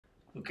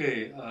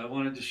Okay, I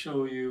wanted to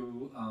show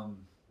you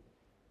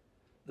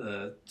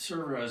the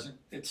server hasn't,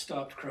 it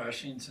stopped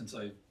crashing since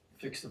I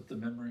fixed up the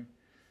memory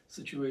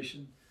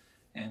situation,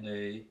 and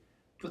I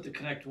put the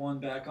Kinect1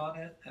 back on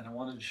it, and I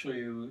wanted to show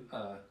you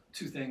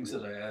two things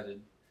that I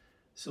added.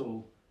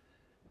 So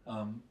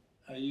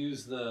I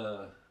use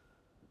the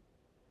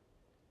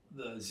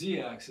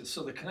Z-axis.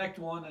 So the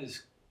Kinect1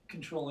 is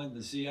controlling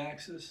the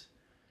Z-axis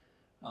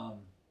um,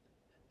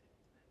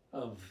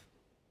 of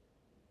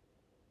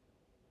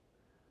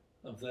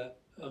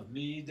of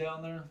me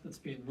down there that's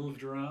being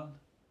moved around.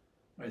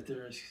 Right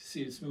there, as you can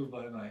see, it's moved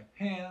by my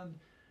hand,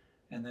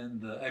 and then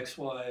the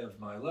XY of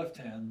my left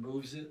hand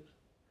moves it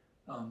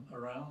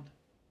around,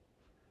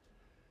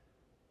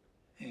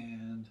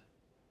 and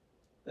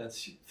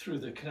that's through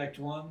the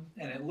Kinect1,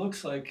 and it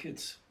looks like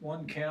it's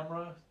one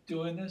camera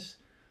doing this,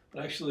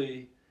 but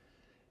actually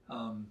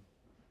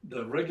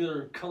the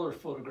regular color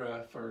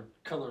photograph or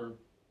color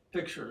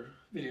picture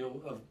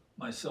video of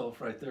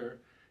myself right there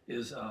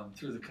is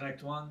through the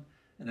Kinect1,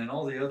 and then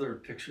all the other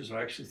pictures are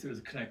actually through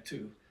the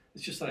Kinect2.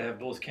 It's just that I have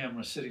both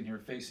cameras sitting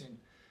here facing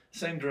the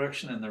same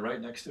direction and they're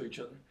right next to each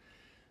other.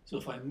 So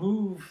if I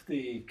move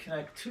the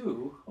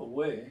Kinect2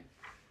 away,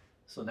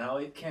 so now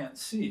it can't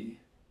see,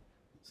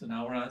 so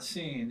now we're not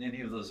seeing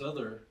any of those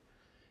other,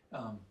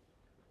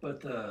 but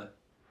the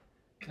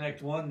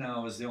Kinect1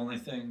 now is the only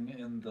thing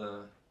in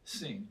the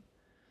scene.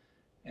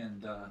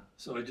 And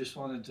so I just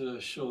wanted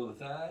to show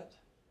that.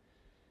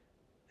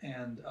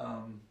 And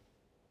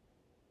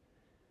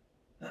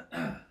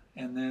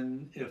and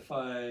then if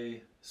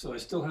so I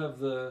still have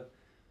the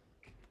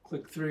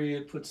click 3,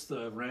 it puts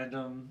the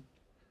random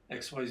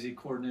XYZ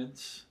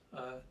coordinates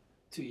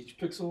to each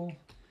pixel.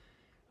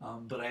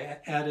 But I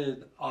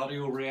added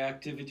audio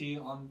reactivity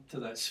onto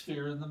that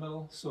sphere in the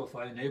middle. So if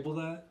I enable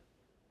that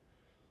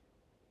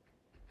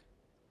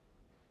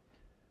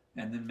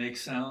and then make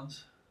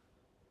sounds,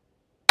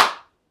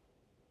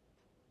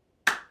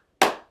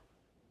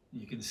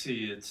 you can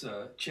see it's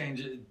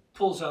it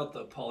pulls out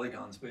the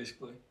polygons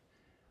basically,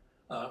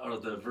 or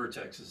the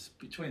vertexes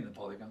between the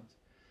polygons,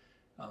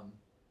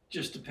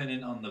 just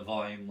depending on the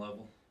volume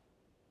level.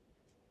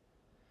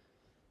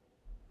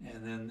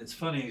 And then it's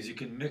funny is you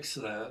can mix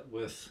that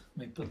with,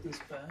 let me put this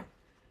back,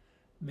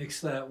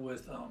 mix that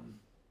with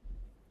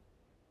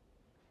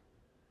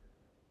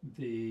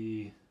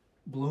the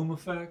bloom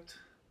effect.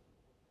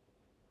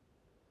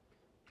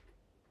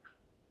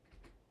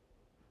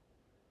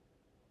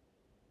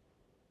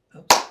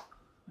 Oops,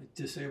 I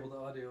disabled the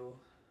audio.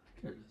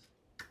 Here it is.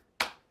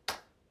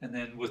 And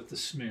then with the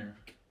smear.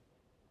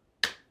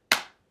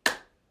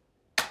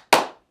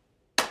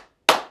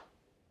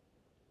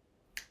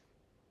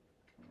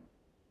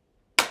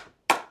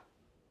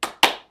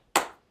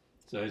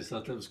 So I just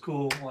thought that was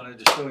cool. Wanted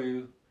to show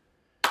you.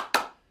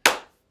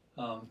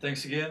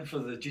 Thanks again for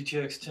the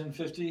GTX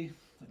 1050.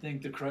 I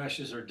think the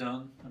crashes are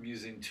done. I'm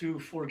using two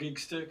 4 gig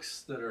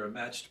sticks that are a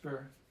matched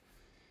pair.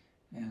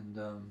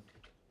 And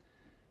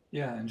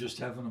yeah, and just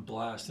having a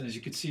blast. And as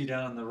you can see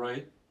down in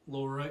the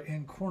lower right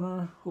hand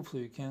corner,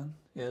 hopefully you can,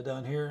 yeah,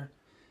 down here,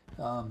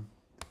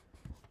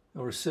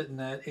 we're sitting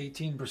at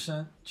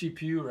 18%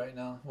 GPU right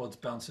now. Well, it's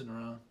bouncing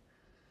around.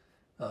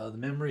 The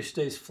memory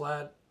stays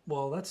flat.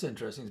 Well, that's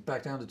interesting. It's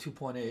back down to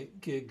 2.8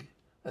 gig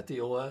at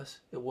the OS.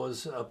 It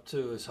was up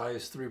to as high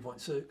as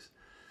 3.6.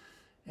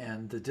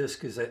 And the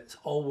disk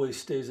always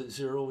stays at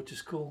 0, which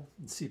is cool.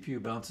 The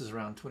CPU bounces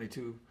around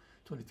 22,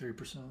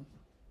 23%.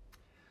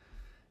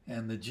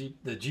 And the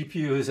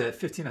GPU is at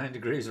 59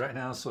 degrees right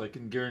now, so I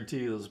can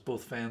guarantee those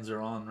both fans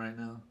are on right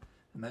now.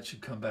 And that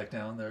should come back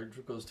down. There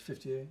it goes to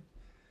 58.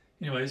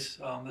 Anyways,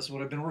 that's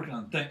what I've been working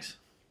on. Thanks.